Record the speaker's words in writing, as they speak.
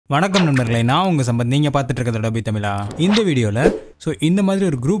வணக்கம் நண்பர்களே, நான் உங்கள் சம்பத். நீங்கள் பார்த்துட்டு இருக்கிறது Adobe தமிழா. இந்த வீடியோவில் இந்த மாதிரி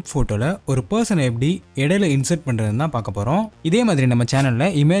ஒரு குரூப் ஃபோட்டோவில் ஒரு பர்சனை எப்படி இடையில இன்சர்ட் பண்ணுறதுன்னு தான் பார்க்க போகிறோம். இதே மாதிரி நம்ம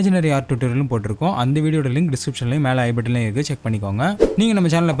சேனலில் இமேஜினரி ஆர்ட் டியூட்டோரியலும் போட்டிருக்கோம். அந்த வீடியோட லிங்க் டிஸ்கிரிப்ஷன்லையும் மேலே ஐ பட்டன்லையும் இருக்குது, செக் பண்ணிக்கோங்க. நீங்கள்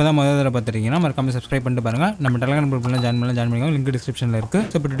நம்ம சேனலில் இப்போ தான் முதல்ல பார்த்துருக்கீங்கன்னா மறக்காம சப்ஸ்கிரைப் பண்ணிட்டு பாருங்கள். நம்ம டெலிகிராம் குரூப்லாம் ஜாயின் பண்ணிக்கோங்க, லிங்க் டிஸ்கிரிப்ஷனில் இருக்குது.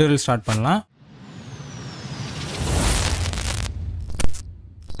 ஸோ இப்போ டியூட்டோரியல் ஸ்டார்ட் பண்ணலாம்.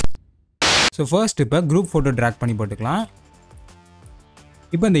 ஸோ ஃபர்ஸ்ட் இப்போ குரூப் ஃபோட்டோ ட்ராக் பண்ணி போட்டுக்கலாம்.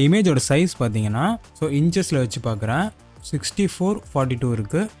 இப்போ இந்த இமேஜோட சைஸ் பார்த்தீங்கன்னா இன்ச்சஸில் வச்சு பார்க்குறேன். 64:42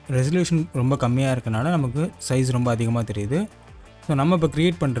 இருக்குது. ரெசல்யூஷன் ரொம்ப கம்மியாக இருக்கனால நமக்கு சைஸ் ரொம்ப அதிகமாக தெரியுது. ஸோ நம்ம இப்போ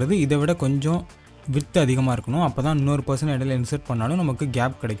க்ரியேட் பண்ணுறது இதை விட கொஞ்சம் வித் அதிகமாக இருக்கணும். அப்போ தான் இன்னொரு பர்சன் இடையில இன்சர்ட் பண்ணாலும் நமக்கு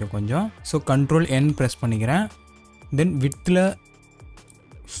கேப் கிடைக்கும் கொஞ்சம். ஸோ Ctrl+N ப்ரெஸ் பண்ணிக்கிறேன். தென் வித்தில்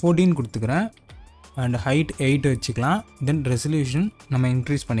 14 கொடுத்துக்கிறேன். அண்ட் ஹைட் 8 வச்சுக்கலாம். தென் ரெசல்யூஷன் நம்ம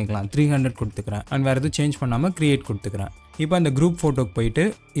இன்க்ரீஸ் பண்ணிக்கலாம், 300 கொடுத்துக்கிறேன். அண்ட் வேறு எதுவும் சேஞ்ச் பண்ணாமல் க்ரியேட் கொடுத்துக்கிறேன். இப்போ அந்த குரூப் ஃபோட்டோக்கு போயிட்டு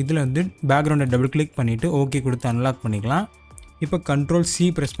இதில் பேக்ரவுண்டை டபுள் கிளிக் பண்ணிவிட்டு ஓகே கொடுத்து அன்லாக் பண்ணிக்கலாம். இப்போ Ctrl+C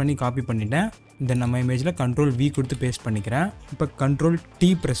ப்ரெஸ் பண்ணி காப்பி பண்ணிவிட்டேன். தென் நம்ம இமேஜில் Ctrl+V கொடுத்து பேஸ்ட் பண்ணிக்கிறேன். இப்போ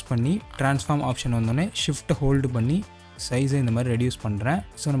Ctrl+T ப்ரெஸ் பண்ணி ட்ரான்ஸ்ஃபார்ம் ஆப்ஷன் வந்தோடனே ஷிஃப்ட்டை ஹோல்டு பண்ணி சைஸை இந்த மாதிரி ரெடியூஸ் பண்ணுறேன்.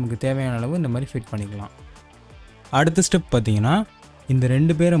 ஸோ நமக்கு தேவையான அளவு இந்த மாதிரி ஃபிட் பண்ணிக்கலாம். அடுத்த ஸ்டெப் பார்த்தீங்கன்னா இந்த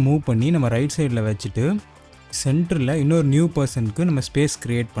ரெண்டு பேரை மூவ் பண்ணி நம்ம ரைட் சைடில் வச்சுட்டு சென்டரில் இன்னொரு நியூ பர்சனுக்கு நம்ம ஸ்பேஸ்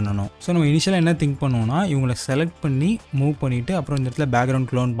க்ரியேட் பண்ணணும். ஸோ நம்ம இனிஷியலாக என்ன திங்க் பண்ணுவோம்னா இவங்களை செலக்ட் பண்ணி மூவ் பண்ணிவிட்டு அப்புறம் இந்த இடத்துல பேக்ரவுண்ட்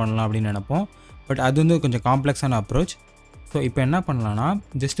க்ளோன் பண்ணலாம் அப்படின்னு நினைப்போம். பட் அது கொஞ்சம் காம்ப்ளெக்ஸான அப்ரோச். ஸோ இப்போ என்ன பண்ணலான்னா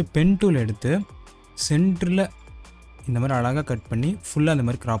ஜஸ்ட்டு பென் டூல் எடுத்து சென்டரில் இந்த மாதிரி அழகாக கட் பண்ணி ஃபுல்லாக இந்த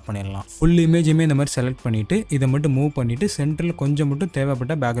மாதிரி க்ராப் பண்ணிடலாம். ஃபுல் இமேஜுமே இந்த மாதிரி செலக்ட் பண்ணிவிட்டு இதை மட்டும் மூவ் பண்ணிவிட்டு சென்டரில் கொஞ்சம் மட்டும்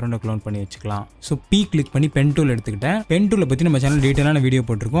தேவைப்பட்ட பேக்ரவுண்டை க்ளோன் பண்ணி வச்சுக்கலாம். ஸோ கிளிக் பண்ணி பென் டூல் எடுத்துக்கிட்டேன். பென் டூலை பற்றி நம்ம சேனல் டீட்டெயிலான வீடியோ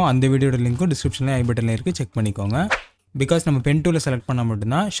போட்டிருக்கோம். அந்த வீடியோட லிங்க்கும் டிஸ்கிரிப்ஷனில் ஐ பட்டனில் இருக்குது, செக் பண்ணிக்கோங்க. பிகாஸ் நம்ம பென் டூலை செலக்ட் பண்ணால்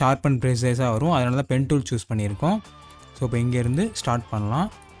மட்டும்தான் ஷார்ப் அண்ட் ப்ரெசைஸாக வரும். அதனால தான் பென் டூல் சூஸ் பண்ணியிருக்கோம். ஸோ இப்போ இங்கேருந்து ஸ்டார்ட் பண்ணலாம்.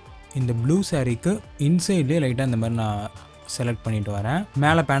 இந்த ப்ளூ சாரீக்கு இன்சைட்லேயே லைட்டாக இந்த மாதிரி நான் செலக்ட் பண்ணிட்டு வரேன்.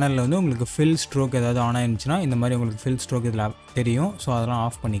 மேலே பேனலில் உங்களுக்கு ஃபில் ஸ்ட்ரோக் ஏதாவது ஆன் ஆயிருந்துச்சுன்னா இந்த மாதிரி உங்களுக்கு ஃபில் ஸ்ட்ரோக் இதில் தெரியும். ஸோ அதெல்லாம்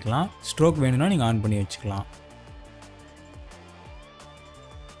ஆஃப் பண்ணிக்கலாம். ஸ்ட்ரோக் வேணும்னா நீங்கள் ஆன் பண்ணி வச்சுக்கலாம்.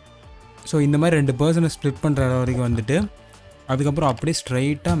 ஸோ இந்த மாதிரி ரெண்டு பர்சனை ஸ்ப்ளிட் பண்ணுற வரைக்கும் அதுக்கப்புறம் அப்படியே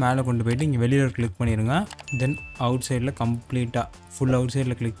ஸ்ட்ரைட்டாக மேலே கொண்டு போயிட்டு இங்கே வெளியில் கிளிக் பண்ணிடுங்க. தென் அவுட் சைடில் கம்ப்ளீட்டாக ஃபுல் அவுட்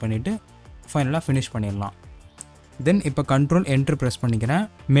சைடில் கிளிக் பண்ணிவிட்டு ஃபைனலாக ஃபினிஷ் பண்ணிடலாம். தென் இப்போ Ctrl+Enter ப்ரெஸ் பண்ணிக்கிறேன்.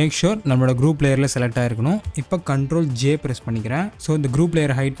 மேக் ஷூர் நம்மளோட குரூப் லேயரில் செலக்ட் ஆகிருக்கணும். இப்போ Ctrl+J ப்ரெஸ் பண்ணிக்கிறேன். ஸோ இந்த குரூப்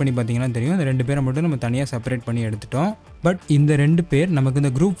லேயரை ஹைட் பண்ணி பார்த்தீங்கன்னா தெரியும். இந்த ரெண்டு பேரை மட்டும் நம்ம தனியாக செப்பரேட் பண்ணி எடுத்துட்டோம். பட் இந்த ரெண்டு பேர் நமக்கு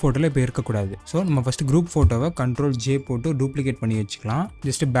இந்த குரூப் ஃபோட்டோவில் இப்போ இருக்கக்கூடாது. ஸோ நம்ம ஃபஸ்ட்டு குரூப் ஃபோட்டோவை Ctrl+J போட்டு டூப்ளிகேட் பண்ணி வச்சுக்கலாம்.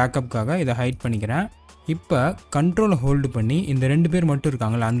 ஜஸ்ட்டு பேக்கப்புக்காக இதை ஹைட் பண்ணிக்கிறேன். இப்போ கண்ட்ரோலை ஹோல்டு பண்ணி இந்த ரெண்டு பேர் மட்டும்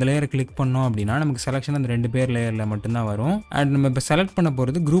இருக்காங்களா அந்த லேயரை கிளிக் பண்ணோம் அப்படின்னா நமக்கு செலெக்ஷன் அந்த ரெண்டு பேர் லேயரில் மட்டும்தான் வரும். அண்ட் நம்ம இப்போ செலக்ட் பண்ண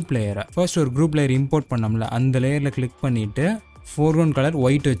போகிறது குரூப் லேயரை. ஃபர்ஸ்ட் ஒரு குரூப் லேயர் இம்போர்ட் பண்ணோம்ல அந்த லேயரில் கிளிக் பண்ணிவிட்டு ஃபோர்க்ரவுண்ட் கலர்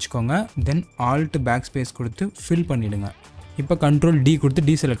ஒயிட் வச்சுக்கோங்க. தென் ஆல்ட் பேக் ஸ்பேஸ் கொடுத்து ஃபில் பண்ணிவிடுங்க. இப்போ Ctrl+D கொடுத்து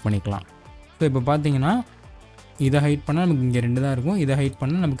டீசெலக்ட் பண்ணிக்கலாம். ஸோ இப்போ பார்த்தீங்கன்னா இதை ஹைட் பண்ணால் நமக்கு இங்கே ரெண்டு தான் இருக்கும், இதை ஹைட்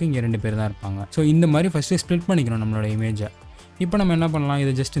பண்ணால் நமக்கு இங்கே ரெண்டு பேர் தான் இருப்பாங்க. ஸோ இந்த மாதிரி ஃபஸ்ட்டு ஸ்ப்ளிட் பண்ணிக்கணும் நம்மளோட இமேஜை. இப்போ நம்ம என்ன பண்ணலாம்,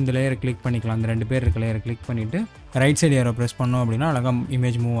 இதை ஜஸ்ட் இந்த லேயரை கிளிக் பண்ணிக்கலாம். அந்த ரெண்டு பேர் இருக்க லேயரை கிளிக் பண்ணிவிட்டு ரைட் சைடு ஏரோ ப்ரெஸ் பண்ணோம் அப்படின்னா அழகாக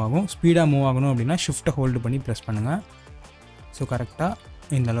இமேஜ் மூவ் ஆகும். ஸ்பீடாக மூவ் ஆகணும் அப்படின்னா ஷிஃப்ட்டை ஹோல்டு பண்ணி ப்ரெஸ் பண்ணுங்கள். ஸோ கரெக்டாக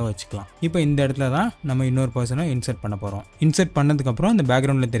இந்த அளவு வச்சுக்கலாம். இப்போ இந்த இடத்துல தான் நம்ம இன்னொரு பர்சனை இன்சர்ட் பண்ண போகிறோம். இன்சர்ட் பண்ணதுக்கப்புறம் இந்த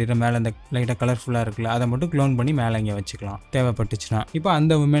பேக்ரவுண்டில் தெரியுற மேலே அந்த லைட்டாக கலர்ஃபுல்லாக இருக்குல்ல அதை மட்டும் க்ளோன் பண்ணி மேலே இங்கே வச்சுக்கலாம் தேவைப்பட்டுச்சுன்னா. இப்போ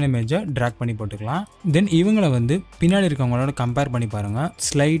அந்த உமன் இமேஜை ட்ராக் பண்ணி போட்டுக்கலாம். தென் இவங்களை பின்னாடி இருக்கவங்களோட கம்பேர் பண்ணி பாருங்கள்.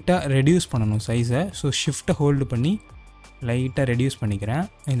 ஸ்லைட்டாக ரெடியூஸ் பண்ணணும் சைஸை. ஸோ ஷிஃப்ட்டை ஹோல்டு பண்ணி லைட்டாக ரெடியூஸ் பண்ணிக்கிறேன்,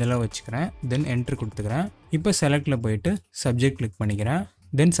 இதெல்லாம் வச்சுக்கிறேன். தென் என்ட்ரு கொடுத்துக்கிறேன். இப்போ செலக்டில் போயிட்டு சப்ஜெக்ட் கிளிக் பண்ணிக்கிறேன்.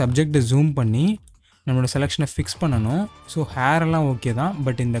 தென் சப்ஜெக்டை ஜூம் பண்ணி நம்மளோட செலெக்ஷனை ஃபிக்ஸ் பண்ணணும். ஸோ ஹேரெல்லாம் ஓகே தான்,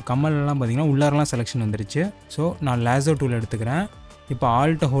 பட் இந்த கம்மல்லாம் பார்த்திங்கன்னா உள்ளாரெல்லாம் செலெக்ஷன் வந்துருச்சு. ஸோ நான் லேசர் டூல் எடுத்துக்கிறேன். இப்போ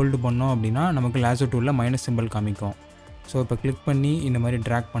ஆல்ட்டை ஹோல்டு பண்ணோம் அப்படின்னா நமக்கு லேசர் டூலில் மைனஸ் சிம்பிள் காமிக்கும். ஸோ இப்போ கிளிக் பண்ணி இந்த மாதிரி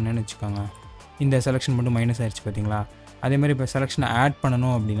ட்ராக் பண்ணேன்னு வச்சுக்கோங்க. இந்த செலெக்ஷன் மட்டும் மைனஸ் ஆயிடுச்சு பார்த்தீங்களா. அதேமாதிரி இப்போ செலெக்ஷனை ஆட்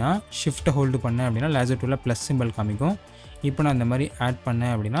பண்ணணும் அப்படின்னா ஷிஃப்ட்டை ஹோல்டு பண்ணேன் அப்படின்னா லேசர் டூலில் ப்ளஸ் சிம்பிள் காமிக்கும். இப்போ நான் இந்த மாதிரி ஆட்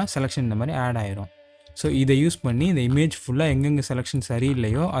பண்ணேன் அப்படின்னா செலெக்ஷன் இந்த மாதிரி ஆட் ஆயிரும். ஸோ இதை யூஸ் பண்ணி இந்த இமேஜ் ஃபுல்லாக எங்கெங்கே செலெக்ஷன்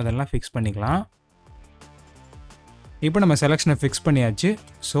சரியில்லையோ அதெல்லாம் ஃபிக்ஸ் பண்ணிக்கலாம். இப்போ நம்ம செலெக்ஷனை ஃபிக்ஸ் பண்ணியாச்சு.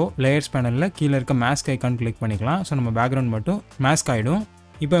 ஸோ லேயர்ஸ் பேனலில் கீழே இருக்க மாஸ்க் ஐக்கான் கிளிக் பண்ணிக்கலாம். ஸோ நம்ம பேக்ரவுண்ட் மட்டும் மாஸ்க் ஆகிடும்.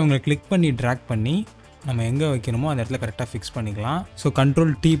 இப்போ இவங்களை கிளிக் பண்ணி ட்ராக் பண்ணி நம்ம எங்கே வைக்கணுமோ அந்த இடத்துல கரெக்டாக ஃபிக்ஸ் பண்ணிக்கலாம். ஸோ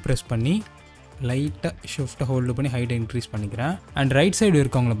Ctrl+T ப்ரெஸ் பண்ணி லைட்டாக ஷிஃப்ட்டை ஹோல்டு பண்ணி ஹைட்டை இன்க்ரீஸ் பண்ணிக்கிறேன். அண்ட் ரைட் சைடு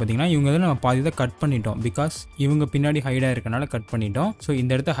இருக்கவங்கள பார்த்தீங்கன்னா இவங்க நம்ம பாதி தான் கட் பண்ணிட்டோம். பிகாஸ் இவங்க பின்னாடி ஹைடாக இருக்கனால கட் பண்ணிட்டோம். ஸோ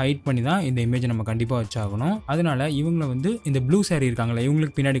இந்த இடத்த ஹைட் பண்ணி தான் இந்த இமேஜை நம்ம கண்டிப்பாக வச்சாகணும். அதனால இவங்களை இந்த ப்ளூ சாரி இருக்காங்களா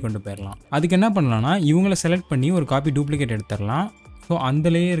இவங்களுக்கு பின்னாடி கொண்டு போயிடலாம். அதுக்கு என்ன பண்ணலாம்னா இவங்களை செலக்ட் பண்ணி ஒரு காப்பி டூப்ளிகேட் எடுத்துடலாம். ஸோ அந்த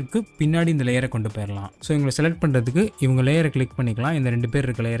லேயருக்கு பின்னாடி இந்த லேயரை கொண்டு போயிடலாம். ஸோ இவங்களை செலக்ட் பண்ணுறதுக்கு இவங்க லேயரை கிளிக் பண்ணிக்கலாம். இந்த 2 பேர்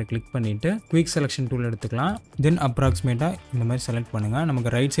இருக்க லேயரை கிளிக் பண்ணிவிட்டு குயிக் செலெக்ஷன் டூல் எடுத்துக்கலாம். தென் அப்ராக்சிமேட்டாக இந்த மாதிரி செலக்ட் பண்ணுங்கள்.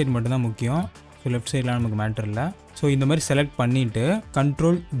 நமக்கு ரைட் சைடு மட்டும்தான் முக்கியம். ஸோ லெஃப்ட் சைட்லாம் நமக்கு மேட்டர் இல்லை. ஸோ இந்த மாதிரி செலக்ட் பண்ணிவிட்டு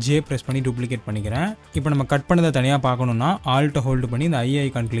Ctrl+J ப்ரெஸ் பண்ணி டூப்ளிகேட் பண்ணிக்கிறேன். இப்போ நம்ம கட் பண்ணதை தனியாக பார்க்கணுன்னா ஆல்ட்டை ஹோல்டு பண்ணி இந்த ஐ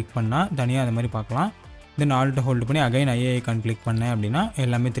ஐக்கான் கிளிக் பண்ணால் தனியாக அந்த மாதிரி பார்க்கலாம். தென் ஆல்ட்டை ஹோல்டு பண்ணி அகைன் ஐ ஐக்கான் கிளிக் பண்ணேன் அப்படின்னா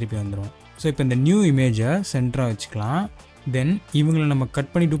எல்லாமே திருப்பி வந்துடும். ஸோ இப்போ இந்த நியூ இமேஜை சென்டராக வச்சுக்கலாம். தென் இவங்களை நம்ம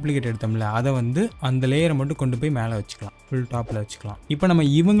கட் பண்ணி டூப்ளிகேட் எடுத்தோம்ல, அதை வந்து அந்த லேயரை மட்டும் கொண்டு போய் மேலே வச்சுக்கலாம், ஃபுல் டாப்பில் வச்சுக்கலாம். இப்போ நம்ம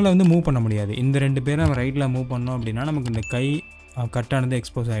இவங்களை வந்து மூவ் பண்ண முடியாது. இந்த 2 பேரை நம்ம ரைட்டில் மூவ் பண்ணோம் அப்படின்னா நமக்கு இந்த கை கட்டானது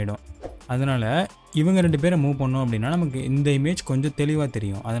எக்ஸ்போஸ் ஆகிடும். அதனால் இவங்க 2 பேரை மூவ் பண்ணோம் அப்படின்னா நமக்கு இந்த இமேஜ் கொஞ்சம் தெளிவாக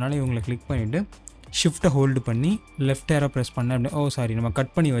தெரியும். அதனால் இவங்களை கிளிக் பண்ணிவிட்டு ஷிஃப்ட்டை ஹோல்டு பண்ணி லெஃப்ட் ஏரோ ப்ரெஸ் பண்ண அப்படி நம்ம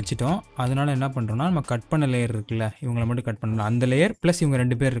கட் பண்ணி வச்சுட்டோம். அதனால் என்ன பண்ணுறோன்னா நம்ம கட் பண்ண லேயர் இருக்குல்ல, இவங்களை மட்டும் கட் பண்ணணும். அந்த லேயர் ப்ளஸ் இவங்க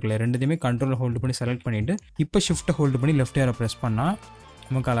 2 பேர் இருக்குல்ல, ரெண்டுத்தையுமே கண்ட்ரோல் ஹோல்டு பண்ணி செலக்ட் பண்ணிவிட்டு இப்போ ஷிஃப்ட்டை ஹோல்டு பண்ணி லெஃப்ட் ஏரோ ப்ரெஸ் பண்ணால்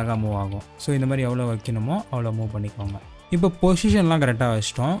நமக்கு அழகாக மூவ் ஆகும். ஸோ இந்த மாதிரி எவ்வளோ வைக்கணுமோ அவ்வளோ மூவ் பண்ணிக்கோங்க. இப்போ பொசிஷன்லாம் கரெக்டாக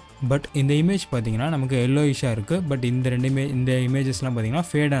வச்சிட்டோம். பட் இந்த இமேஜ் பார்த்திங்கன்னா நமக்கு எல்லோயிஷாக இருக்குது. பட் இந்த இமேஜஸ்லாம் பார்த்திங்கன்னா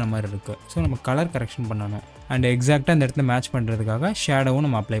ஃபேடான மாதிரி இருக்குது. ஸோ நம்ம கலர் கரெக்ஷன் பண்ணணும். அண்ட் எக்ஸாக்டாக இந்த இடத்துல மேட்ச் பண்ணுறதுக்காக ஷேடோவும்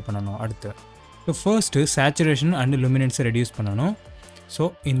நம்ம அப்ளை பண்ணணும். அடுத்து so first saturation and லுமினன்ஸை reduce பண்ணணும். ஸோ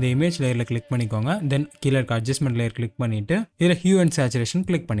இந்த இமேஜ் லேயரில் கிளிக் பண்ணிக்கோங்க. தென் கீழே இருக்க அட்ஜஸ்ட்மெண்ட் லேயர் கிளிக் பண்ணிவிட்டு இதில் ஹியூ அண்ட் சேச்சுரேஷன்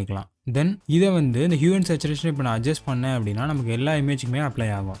கிளிக் பண்ணிக்கலாம். தென் இதை வந்து இந்த ஹியூ அண்ட் சேச்சுரேஷன் இப்போ நான் அட்ஜஸ்ட் பண்ணேன் அப்படின்னா நமக்கு எல்லா இமேஜுக்குமே அப்ளை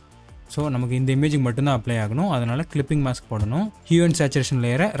ஆகும். ஸோ நமக்கு இந்த இமேஜுக்கு மட்டும்தான் அப்ளை ஆகணும். அதனால் கிளிப்பிங் மாஸ்க் போடணும். ஹியூ அண்ட் சேச்சுரேஷன்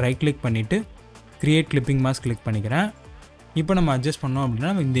லேயரை ரைட் கிளிக் பண்ணிவிட்டு கிரியேட் கிளிப்பிங் மாஸ்க் கிளிக் பண்ணிக்கிறேன். இப்போ நம்ம அட்ஜஸ்ட் பண்ணோம்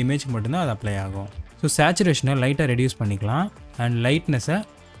அப்படின்னா இந்த இமேஜுக்கு மட்டும்தான் அது அப்ளை ஆகும். ஸோ சேச்சுரேஷனை லைட்டாக ரெடியூஸ் பண்ணிக்கலாம். அண்ட் லைட்னஸை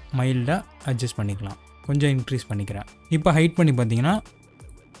மைல்டாக அட்ஜஸ்ட் பண்ணிக்கலாம். கொஞ்சம் இன்க்ரீஸ் பண்ணிக்கிறேன். இப்போ ஹைட் பண்ணி பார்த்தீங்கன்னா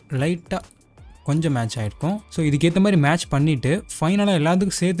லைட்டாக கொஞ்சம் மேட்ச் ஆகிருக்கும். ஸோ இதுக்கேற்ற மாதிரி மேட்ச் பண்ணிவிட்டு ஃபைனலாக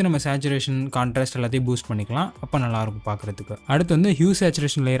எல்லாத்துக்கும் சேர்த்து நம்ம சேச்சுரேஷன் கான்ட்ராஸ்ட் எல்லாத்தையும் பூஸ்ட் பண்ணிக்கலாம். அப்போ நல்லாயிருக்கும் பார்க்குறதுக்கு. அடுத்து வந்து ஹியூ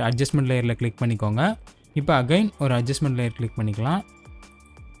சேச்சுரேஷன் லேயர் அட்ஜஸ்ட்மெண்ட் லேயரில் கிளிக் பண்ணிக்கோங்க. இப்போ அகைன் ஒரு அட்ஜஸ்ட்மெண்ட் லேயர் கிளிக் பண்ணிக்கலாம்.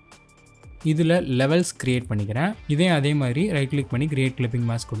 இதில் லெவல்ஸ் கிரியேட் பண்ணிக்கிறேன். இதே அதே மாதிரி ரைட் கிளிக் பண்ணி கிரியேட் கிளிப்பிங்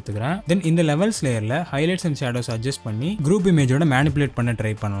மாஸ்க் கொடுத்துக்கிறேன். தென் இந்த லெவல்ஸ் லேயரில் ஹைலைட்ஸ் அண்ட் ஷேடோஸ் அட்ஜஸ்ட் பண்ணி குரூப் இமேஜோட மேனிப்புலேட் பண்ண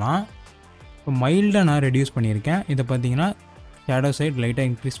ட்ரை பண்ணலாம். இப்போ மைல்டாக நான் ரெடியூஸ் பண்ணியிருக்கேன். இதை பார்த்தீங்கன்னா ஷேடோ சைட் லைட்டாக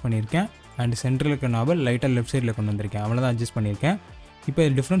இன்க்ரீஸ் பண்ணியிருக்கேன். அண்ட் சென்டரில் இருக்க நாவல் லைட்டாக லெஃப்ட் சைடில் கொண்டு வந்திருக்கேன். அவ்வளோதான் அட்ஜஸ்ட் பண்ணியிருக்கேன். இப்போ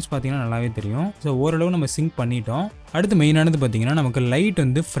டிஃப்ரென்ஸ் பார்த்தீங்கன்னா நல்லாவே தெரியும். ஸோ ஓரளவு நம்ம சிங்க் பண்ணிட்டோம். அடுத்து மெயினானது பார்த்தீங்கன்னா நமக்கு லைட்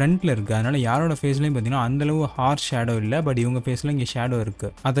வந்து ஃப்ரண்ட்டில் இருக்குது. அதனால் யாரோட ஃபேஸ்லையும் பார்த்தீங்கன்னா அந்தளவு ஹார்ஷ் ஷேடோ இல்லை. பட் இவங்க ஃபேஸில் இங்கே ஷேடோ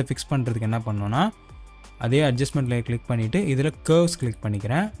இருக்குது. அதை ஃபிக்ஸ் பண்ணுறதுக்கு என்ன பண்ணோன்னா அதே அட்ஜஸ்ட்மெண்ட் லேயர் கிளிக் பண்ணிவிட்டு இதில் கர்வ்ஸ் கிளிக்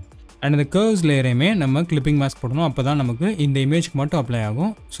பண்ணிக்கிறேன். அண்ட் இந்த கர்வ்ஸ் லேயரையுமே நம்ம கிளிப்பிங் மாஸ்க் போடணும். அப்போ தான் நமக்கு இந்த இமேஜ்க்கு மட்டும் அப்ளை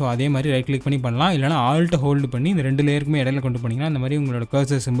ஆகும். ஸோ அதே மாதிரி ரைட் கிளிக் பண்ணி பண்ணலாம். இல்லைனா ஆல்ட்டை ஹோல்டு பண்ணி இந்த 2 லேயருக்குமே இடையில கொண்டு போனீங்கன்னா இந்த மாதிரி உங்களோட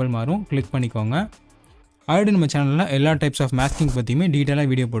கர்சர் சிம்பிள் மாறும். கிளிக் பண்ணிக்கோங்க. ஆல்ரெடி நம்ம சேனலில் எல்லா டைப்ஸ் ஆஃப் மாஸ்கிங் பற்றியுமே டீட்டெயிலாக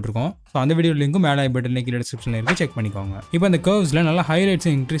வீடியோ போட்டிருக்கோம். ஸோ அந்த வீடியோ லிங்க்கும் மேலே பட்டனில் கீழே டிஸ்கிரிப்ஷனில் இருக்குது, செக் பண்ணிக்கோங்க. இப்போ அந்த கர்வ்ஸில் நல்லா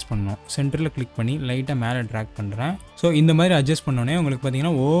ஹைலைட்ஸை இன்க்ரீஸ் பண்ணணும். சென்டரில் கிளிக் பண்ணி லைட்டாக மேலே ட்ராக் பண்ணுறேன். ஸோ இந்த மாதிரி அட்ஜஸ்ட் பண்ணோன்னே உங்களுக்கு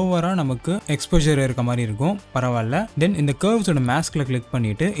பார்த்தீங்கன்னா ஓவராக நமக்கு எக்ஸ்போஜர் இருக்க மாதிரி இருக்கும். பரவாயில்ல. தென் இந்த கர்வ்ஸோட மாஸ்கில் கிளிக்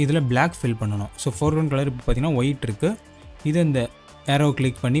பண்ணிவிட்டு இதில் பிளாக் ஃபில் பண்ணணும். ஸோ ஃபோர்க்ரவுண்ட் கலர் இப்போ பார்த்தீங்கன்னா ஒயிட் இருக்குது. இதை இந்த ஏரோ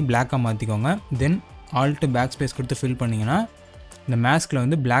கிளிக் பண்ணி பிளாக்காக மாற்றிக்கோங்க. தென் ஆல்ட்டு பேக் ஸ்பேஸ் கொடுத்து ஃபில் பண்ணிங்கன்னா இந்த மாஸ்கில்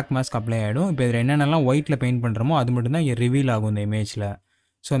வந்து பிளாக் மாஸ்க் அப்ளை ஆகிடும். இப்போ இதில் என்னென்னலாம் ஒயிட்டில் பெயிண்ட் பண்ணுறோமோ அது மட்டும்தான் இங்கே ரிவீல் ஆகும் இந்த இமேஜில்.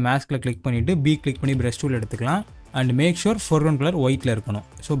 ஸோ மாஸ்கில் கிளிக் பண்ணிவிட்டு பி கிளிக் பண்ணி ப்ரஷ் டூல் எடுத்துக்கலாம். And make sure foreground colour ஒயிட்டில் இருக்கணும்.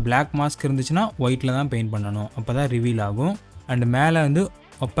 ஸோ பிளாக் மாஸ்க் இருந்துச்சுன்னா ஒயிட்டில் தான் பெயிண்ட் பண்ணணும். அப்போ தான் ரிவீல் ஆகும். அண்ட் மேலே வந்து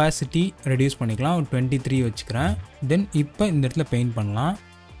ஒப்பாசிட்டி ரெடியூஸ் பண்ணிக்கலாம். ஒரு 23 வச்சுக்கிறேன். தென் இப்போ இந்த இடத்துல பெயிண்ட் பண்ணலாம்.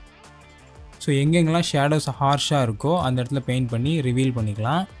 ஸோ எங்கெங்கெல்லாம் ஷேடோஸ் ஹார்ஷாக இருக்கோ அந்த இடத்துல பெயிண்ட் பண்ணி ரிவீல்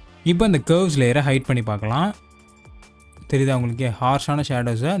பண்ணிக்கலாம். இப்போ இந்த கர்வ்ஸ் லேயரை ஹைட் பண்ணி பார்க்கலாம். தெரியுதா உங்களுக்கு? ஹார்ஷான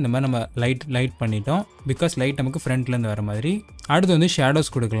ஷேடோஸை இந்த மாதிரி நம்ம லைட் பண்ணிட்டோம். பிகாஸ் லைட் நமக்கு ஃப்ரண்ட்லேருந்து வர மாதிரி. அடுத்து வந்து ஷேடோஸ்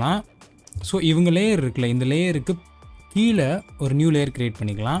கொடுக்கலாம். ஸோ இவங்க லேயர் இருக்குல்ல, இந்த லேயருக்கு கீழே ஒரு நியூ லேயர் க்ரியேட்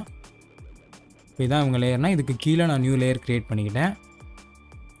பண்ணிக்கலாம். இப்போ இதான் இவங்க லேயர்னால் இதுக்கு கீழே நான் நியூ லேயர் க்ரியேட் பண்ணிக்கிட்டேன்.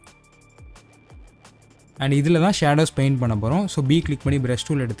 அண்ட் இதில் தான் ஷேடோஸ் பெயிண்ட் பண்ண போகிறோம். ஸோ பி கிளிக் பண்ணி ப்ரஷ்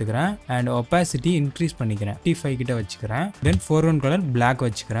டூல் எடுத்துக்கிறேன். அண்ட் ஒப்பாசிட்டி இன்க்ரீஸ் பண்ணிக்கிறேன். 55 கிட்ட வச்சுக்கிறேன். தென் ஃபோர்க்ரவுண்ட் கலர் பிளாக்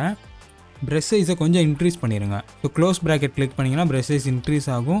வச்சுக்கிறேன். ப்ரெஷ் சைஸை கொஞ்சம் இன்க்ரீஸ் பண்ணிடுங்க. ஸோ க்ளோஸ் ப்ராக்கெட் கிளிக் பண்ணிங்கன்னா ப்ரெஷ் சைஸ் இன்க்ரீஸ்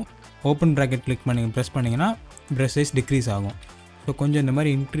ஆகும். ஓப்பன் ப்ராக்கெட் கிளிக் ப்ரெஸ் பண்ணிங்கன்னா ப்ரெஷ் சைஸ் டிக்ரீஸ் ஆகும். ஸோ கொஞ்சம் இந்த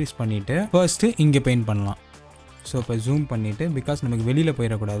மாதிரி இன்க்ரீஸ் பண்ணிவிட்டு ஃபர்ஸ்ட்டு இங்கே பெயிண்ட் பண்ணலாம். ஸோ இப்போ ஜூம் பண்ணிவிட்டு பிகாஸ் நமக்கு வெளியில்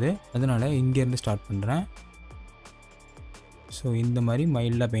போயிடக்கூடாது, அதனால் இங்கேருந்து ஸ்டார்ட் பண்ணுறேன். ஸோ இந்த மாதிரி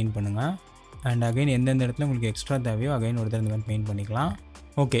மைல்டாக பெயிண்ட் பண்ணுங்கள். அண்ட் அகைன் எந்தெந்த இடத்துல உங்களுக்கு எக்ஸ்ட்ரா தேவையோ அகைன் ஒரு தடவை இந்த மாதிரி பெயிண்ட் பண்ணிக்கலாம்.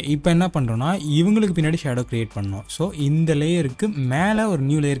 ஓகே, இப்போ என்ன பண்ணுறோன்னா இவங்களுக்கு பின்னாடி ஷேடோ க்ரியேட் பண்ணணும். ஸோ இந்த லேயருக்கு மேலே ஒரு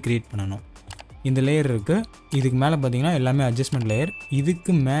நியூ லேயர் க்ரியேட் பண்ணணும். இந்த லேயர் இருக்குது, இதுக்கு மேலே பார்த்தீங்கன்னா எல்லாமே அட்ஜஸ்ட்மெண்ட் லேயர்.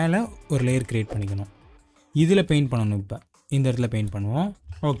 இதுக்கு மேலே ஒரு லேயர் க்ரியேட் பண்ணிக்கணும். இதில் பெயிண்ட் பண்ணணும். இப்போ இந்த இடத்துல பெயிண்ட் பண்ணுவோம்.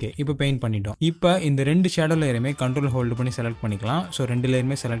 ஓகே, இப்போ பெயிண்ட் பண்ணிட்டோம். இப்போ இந்த 2 ஷேடோ லேயருமே கண்ட்ரோல் ஹோல்டு பண்ணி செலக்ட் பண்ணிக்கலாம். ஸோ 2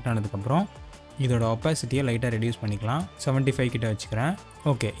 லேயருமே செலக்ட் ஆனதுக்கப்புறம் இதோட ஒப்பாசிட்டியை லைட்டாக ரெடியூஸ் பண்ணிக்கலாம். 75 கிட்ட வச்சுக்கிறேன்.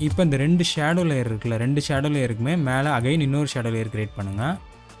 ஓகே, இப்போ இந்த 2 ஷேடோ லேயர் இருக்குல்ல, 2 ஷேடோ லேயருக்குமே மேலே அகைன் இன்னொரு ஷேடோ லேயர் கிரியேட் பண்ணுங்கள்.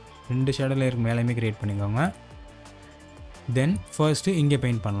 2 ஷேடோ லேயருக்கு மேலேயுமே கிரியேட் பண்ணிக்கோங்க. தென் ஃபர்ஸ்ட்டு இங்கே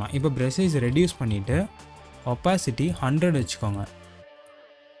பெயிண்ட் பண்ணலாம். இப்போ ப்ரஷ் சைஸ் ரெடியூஸ் பண்ணிவிட்டு ஒப்பாசிட்டி 100 வச்சுக்கோங்க.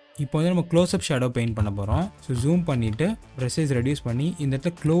 இப்போ வந்து நம்ம க்ளோஸ்அப் ஷேடோ பெயிண்ட் பண்ண போகிறோம். ஸோ ஜூம் பண்ணிவிட்டு ப்ரஷ் சைஸ் ரெடியூஸ் பண்ணி இந்த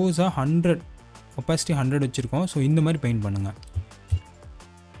இடத்துல க்ளோஸாக 100 ஒப்பாசிட்டி 100 வச்சுருக்கோம். ஸோ இந்த மாதிரி பெயிண்ட் பண்ணுங்கள்.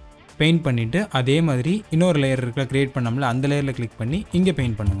 பெயிண்ட் பண்ணிவிட்டு அதே மாதிரி இன்னொரு லேயர் இருக்கிற க்ரியேட் பண்ணோம்ல, அந்த லேயரில் கிளிக் பண்ணி இங்கே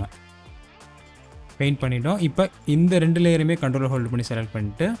பெயிண்ட் பண்ணுங்கள். பெயிண்ட் பண்ணிட்டோம். இப்போ இந்த 2 லேயருமே கண்ட்ரோல் ஹோல்டு பண்ணி செலக்ட்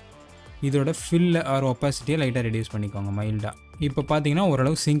பண்ணிவிட்டு இதோட ஃபில் ஆர் ஒப்பாசிட்டியை லைட்டாக ரெடியூஸ் பண்ணிக்கோங்க மைல்டாக. இப்போ பார்த்தீங்கன்னா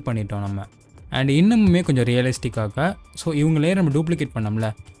ஓரளவு சிங்க் பண்ணிட்டோம் நம்ம. அண்ட் இன்னுமே கொஞ்சம் ரியலிஸ்டிக்காக ஸோ இவங்க லேயர் நம்ம டூப்ளிகேட் பண்ணோம்ல,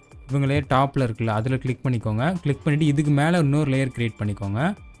 இவங்க லேயர் டாப்பில் இருக்குல்ல, அதில் கிளிக் பண்ணிக்கோங்க. கிளிக் பண்ணிவிட்டு இதுக்கு மேலே இன்னொரு லேயர் க்ரியேட் பண்ணிக்கோங்க.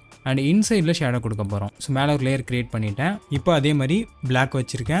 அண்ட் இன்சைடில் ஷேடோ கொடுக்க போகிறோம். ஸோ மேலே ஒரு லேயர் க்ரியேட் பண்ணிவிட்டேன். இப்போ அதே மாதிரி பிளாக்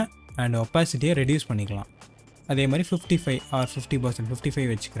வச்சுருக்கேன். அண்ட் ஒப்பாசிட்டியை ரெடியூஸ் பண்ணிக்கலாம். அதே மாதிரி 55 ஆர் 50%, 55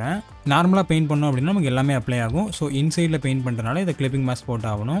 வச்சுக்கிறேன். நார்மலாக பெயிண்ட் பண்ணோம் அப்படின்னா நமக்கு எல்லாமே அப்ளை ஆகும். ஸோ இன்சைடில் பெயிண்ட் பண்ணுறதுனால இதை கிளிப்பிங் மாஸ்க் போட்டு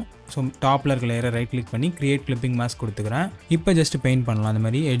ஆகணும். ஸோ டாப்பில் இருக்க லேயரை ரைட் கிளிக் பண்ணி கிரியேட் கிளிப்பிங் மாஸ்க் கொடுத்துக்கிறேன். இப்போ ஜஸ்ட் பெயிண்ட் பண்ணலாம். அந்த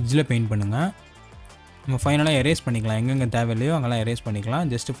மாதிரி எட்ஜில் பெயிண்ட் பண்ணுங்கள். நம்ம ஃபைனலாக எரேஸ் பண்ணிக்கலாம். எங்கெங்கே தேவையில்லையோ அங்கெல்லாம் எரேஸ் பண்ணிக்கலாம்.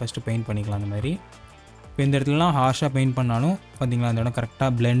 ஜஸ்ட்டு ஃபஸ்ட்டு பெயிண்ட் பண்ணிக்கலாம். அந்த மாதிரி இப்போ இந்த இடத்துலலாம் ஹார்ஷாக பெயிண்ட் பண்ணாலும் பார்த்தீங்களா அந்த இடம்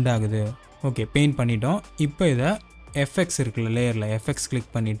கரெக்டாக பிளெண்ட் ஆகுது. ஓகே, பெயிண்ட் பண்ணிட்டோம். இப்போ இதை எஃப்எக்ஸ் இருக்குல்ல, லேயரில் எஃப்எக்ஸ்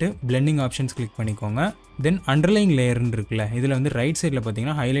கிளிக் பண்ணிவிட்டு பிளெண்டிங் ஆப்ஷன்ஸ் கிளிக் பண்ணிக்கோங்க. தென் அண்டர்லைங் லேயர்னு இருக்குல்ல, இதில் வந்து ரைட் சைடில்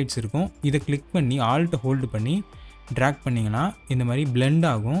பார்த்தீங்கன்னா ஹைலைட்ஸ் இருக்கும். இதை கிளிக் பண்ணி ஆல்ட் ஹோல்டு பண்ணி ட்ராக் பண்ணிங்கன்னா இந்த மாதிரி பிளெண்ட்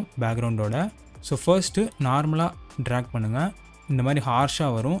ஆகும் பேக்ரவுண்டோட. ஸோ ஃபர்ஸ்ட்டு நார்மலாக ட்ராக் பண்ணுங்கள். இந்த மாதிரி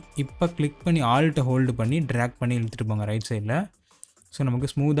ஹார்ஷாக வரும். இப்போ கிளிக் பண்ணி ஆல்ட்டை ஹோல்டு பண்ணி ட்ராக் பண்ணி இழுத்துட்டு போங்க ரைட் சைடில். ஸோ நமக்கு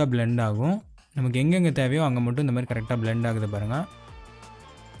ஸ்மூத்தாக பிளெண்ட் ஆகும். நமக்கு எங்கெங்கே தேவையோ அங்கே மட்டும் இந்த மாதிரி கரெக்டாக பிளெண்ட் ஆகுது பாருங்கள்.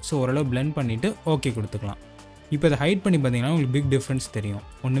 ஸோ ஓரளவு பிளெண்ட் பண்ணிவிட்டு ஓகே கொடுத்துக்கலாம். இப்போ இதை ஹைட் பண்ணி பார்த்தீங்கன்னா உங்களுக்கு பிக் டிஃப்ரென்ஸ் தெரியும்.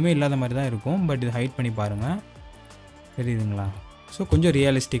 ஒன்றுமே இல்லாத மாதிரி தான் இருக்கும். பட் இது ஹைட் பண்ணி பாருங்கள், தெரியுதுங்களா? ஸோ கொஞ்சம்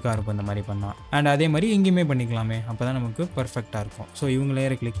ரியலிஸ்டிக்காக இருக்கும் இந்த மாதிரி பண்ணால். அண்ட் அதே மாதிரி இங்கேயுமே பண்ணிக்கலாமே, அப்போ தான் நமக்கு பர்ஃபெக்டாக இருக்கும். ஸோ இவங்க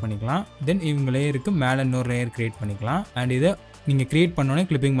லேயரை கிளிக் பண்ணிக்கலாம். தென் இவங்க லேயருக்கு மேலே இன்னொரு லேயர் க்ரியேட் பண்ணிக்கலாம். அண்ட் இதை நீங்கள் க்ரியேட் பண்ணோன்னே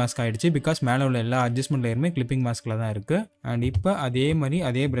கிளிப்பிங் மாஸ்க் ஆகிடுச்சு. பிகாஸ் மேலே உள்ள எல்லா அட்ஜஸ்ட்மெண்ட் லேயருமே கிளிப்பிங் மாஸ்கில் தான் இருக்குது. அண்ட் இப்போ அதே மாதிரி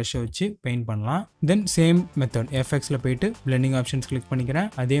அதே ப்ரஷ்ஷை வச்சு பெயிண்ட் பண்ணலாம். தென் சேம் மெத்தட் எஃப்எக்ஸில் போய்ட்டு பிளெண்டிங் ஆப்ஷன்ஸ் கிளிக் பண்ணிக்கிறேன்.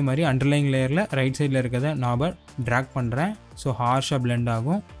 அதே மாதிரி அண்டர்லைங் லேயரில் ரைட் சைடில் இருக்கிறத நாப ட்ராக் பண்ணுறேன். ஸோ ஹார்ஷாக பிளெண்ட்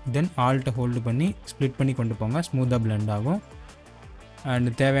ஆகும். தென் ஆல்ட்டை ஹோல்டு பண்ணி ஸ்ப்ளிட் பண்ணி கொண்டு போங்க, ஸ்மூத்தாக பிளெண்ட் ஆகும். அண்ட்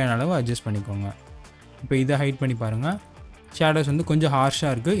தேவையான அளவு அட்ஜஸ்ட் பண்ணிக்கோங்க. இப்போ இதை ஹைட் பண்ணி பாருங்கள். ஷேடோஸ் வந்து கொஞ்சம்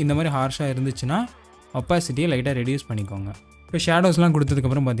ஹார்ஷாக இருக்குது. இந்த மாதிரி ஹார்ஷாக இருந்துச்சுன்னா ஒப்பாசிட்டியை லைட்டாக ரெடியூஸ் பண்ணிக்கோங்க. இப்போ ஷேடோஸ்லாம்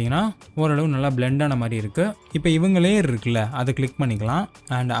கொடுத்ததுக்கப்புறம் பார்த்தீங்கன்னா ஓரளவு நல்லா பிளெண்டான மாதிரி இருக்குது. இப்போ இவங்க லேயர் இருக்குல்ல, அதை கிளிக் பண்ணிக்கலாம்.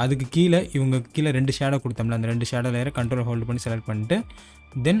 அண்ட் அதுக்கு கீழே இவங்க கீழே 2 ஷேடோ கொடுத்தோம்ல, அந்த 2 ஷேடோ லேயரை கண்ட்ரோல் ஹோல்டு பண்ணி செலக்ட் பண்ணிட்டு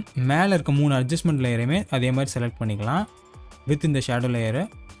தென் மேலே இருக்க 3 அட்ஜஸ்ட்மெண்ட் லேயரையுமே அதே மாதிரி செலக்ட் பண்ணிக்கலாம் வித் இந்த ஷேடோ லேயரை.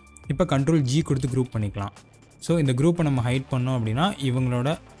 இப்போ கண்ட்ரோல் G கொடுத்து குரூப் பண்ணிக்கலாம். ஸோ இந்த குரூப்பை நம்ம ஹைட் பண்ணோம் அப்படின்னா இவங்களோட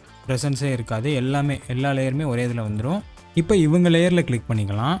ப்ரெசன்ஸே இருக்காது. எல்லா லேயருமே ஒரே இதில் வந்துடும். இப்போ இவங்க லேயரில் கிளிக்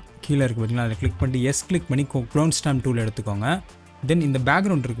பண்ணிக்கலாம். கீழே இருக்குது பார்த்தீங்களா, அதில் கிளிக் பண்ணிட்டு எஸ் கிளிக் பண்ணி க்ளோன் ஸ்டாம்ப் டூல் எடுத்துக்கோங்க. தென் இந்த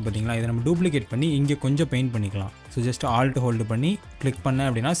பேக்ரவுண்ட் இருக்குது பார்த்தீங்களா, இதை நம்ம டூப்ளிகேட் பண்ணி இங்கே கொஞ்சம் பெயிண்ட் பண்ணிக்கலாம். ஸோ ஜஸ்ட் ஆல்ட் ஹோல்டு பண்ணி கிளிக் பண்ணேன்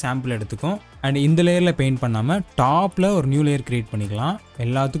அப்படின்னா சாம்பிள் எடுத்துக்கும். அண்ட் இந்த லேயரில் பெயிண்ட் பண்ணாமல் டாப்பில் ஒரு நியூ லேயர் க்ரியேட் பண்ணிக்கலாம்.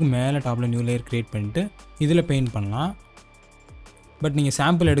 எல்லாத்துக்கும் மேலே டாப்பில் நியூ லேயர் க்ரியேட் பண்ணிவிட்டு இதில் பெயிண்ட் பண்ணலாம். பட் நீங்கள்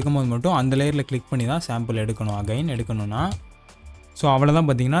சாம்பிள் எடுக்கும் போது மட்டும் அந்த லேயரில் கிளிக் பண்ணி தான் சாம்பிள் எடுக்கணும். அகைன் எடுக்கணும்னா ஸோ அவ்வளோதான்.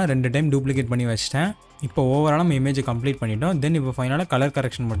 பார்த்தீங்கன்னா 2 டைம் டூப்ளிகேட் பண்ணி வச்சிட்டேன். இப்போ ஓவரால் நம்ம இமேஜை கம்ப்ளீட் பண்ணிட்டோம். தென் இப்போ ஃபைனலாக கலர்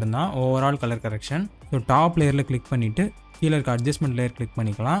கரெக்ஷன் மட்டும்தான், overall colour correction. So top லேயரில் கிளிக் பண்ணிவிட்டு கீழே இருக்க அட்ஜஸ்ட்மெண்ட் லேயர் கிளிக்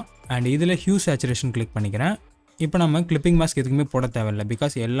பண்ணிக்கலாம். அண்ட் இதில் ஹியூ சேச்சுரேஷன் கிளிக் பண்ணிக்கிறேன். இப்போ நம்ம கிளிப்பிங் மாஸ்க் எதுக்குமே போட தேவையில்லை.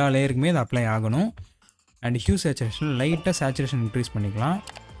 பிகாஸ் எல்லா லேயருக்குமே அது அப்ளை ஆகணும். அண்ட் ஹியூ சேச்சுரேஷன் லைட்டாக சேச்சுரேஷன் இன்க்ரீஸ் பண்ணிக்கலாம்.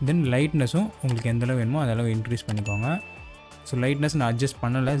 தென் லைட்னஸும் உங்களுக்கு எந்தளவு வேணுமோ அதளவு இன்க்ரீஸ் பண்ணிக்கோங்க. ஸோ லைட்னஸ் நான் அட்ஜஸ்ட்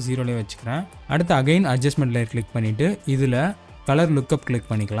பண்ணலை, 0லேயே வச்சுக்கிறேன். அடுத்து அகைன் அட்ஜஸ்ட்மெண்ட் லேயர் கிளிக் பண்ணிவிட்டு இதில் கலர் லுக்கப் கிளிக்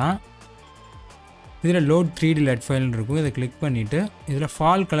பண்ணிக்கலாம். இதில் லோட் 3D லெட் ஃபைல்னு இருக்கும், இதை கிளிக் பண்ணிவிட்டு இதில்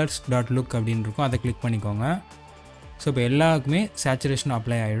ஃபால் கலர்ஸ் டாட் லுக் அப்படின்னு இருக்கும், அதை கிளிக் பண்ணிக்கோங்க. ஸோ இப்போ எல்லாருக்குமே சேச்சுரேஷன்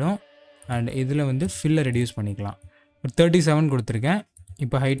அப்ளை ஆகிடும். அண்ட் இதில் வந்து ஃபில்லை ரெடியூஸ் பண்ணிக்கலாம். ஒரு 37 கொடுத்துருக்கேன்.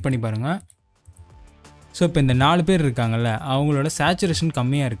 இப்போ ஹைட் பண்ணி பாருங்கள். ஸோ இப்போ இந்த 4 பேர் இருக்காங்கல்ல, அவங்களோட சேச்சுரேஷன்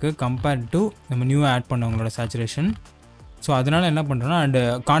கம்மியாக இருக்குது கம்பேர்ட் டு நம்ம நியூ ஆட் பண்ணவங்களோட சேச்சுரேஷன். ஸோ அதனால் என்ன பண்ணுறோன்னா அண்டு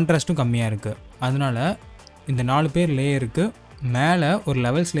கான்ட்ராஸ்ட்டும் கம்மியாக இருக்குது. அதனால் இந்த 4 பேர் லேயருக்கு மேலே ஒரு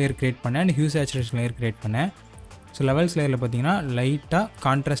லெவல்ஸ் லேயர் க்ரியேட் பண்ணேன் and Hugh saturation layer create பண்ணேன். ஸோ லெவல்ஸ் லேயரில் பார்த்தீங்கன்னா லைட்டாக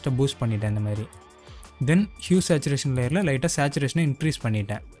கான்ட்ராஸ்ட்டை பூஸ்ட் பண்ணிட்டேன் இந்த மாதிரி. தென் ஹியூ சேச்சுரேஷன் லேயரில் லைட்டாக சேச்சுரேஷனை இன்க்ரீஸ்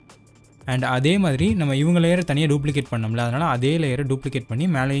பண்ணிட்டேன். அண்ட் அதே மாதிரி நம்ம இவங்க லேயரை தனியாக டூப்ளிகேட் பண்ணோம்ல, அதனால் அதே லேயரை டூப்ளிகேட் பண்ணி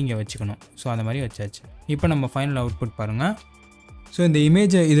மேலேயும் இங்கே வச்சுக்கணும். ஸோ அந்த மாதிரி வச்சாச்சு. இப்போ நம்ம ஃபைனல் அவுட்புட் பாருங்கள். ஸோ இந்த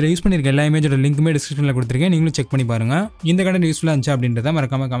இமேஜ் இதில் யூஸ் பண்ணியிருக்க எல்லா இமேஜோட லிங்க்குமே டிஸ்கிரிப்ஷனில் கொடுத்துருக்கேன். நீங்களும் செக் பண்ணி பாருங்கள். இந்த கண்டென்ட் யூஸ்ஃபுல்லாக இருந்துச்சு அப்படின்றத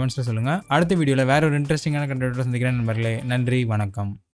மறக்காம கமெண்ட்ஸில் சொல்லுங்கள். அடுத்த வீடியோவில் வேற ஒரு இன்ட்ரெஸ்டிங்கான கண்டென்ட்டோட சந்திக்கிறேன் நண்பர்களே. நன்றி, வணக்கம்.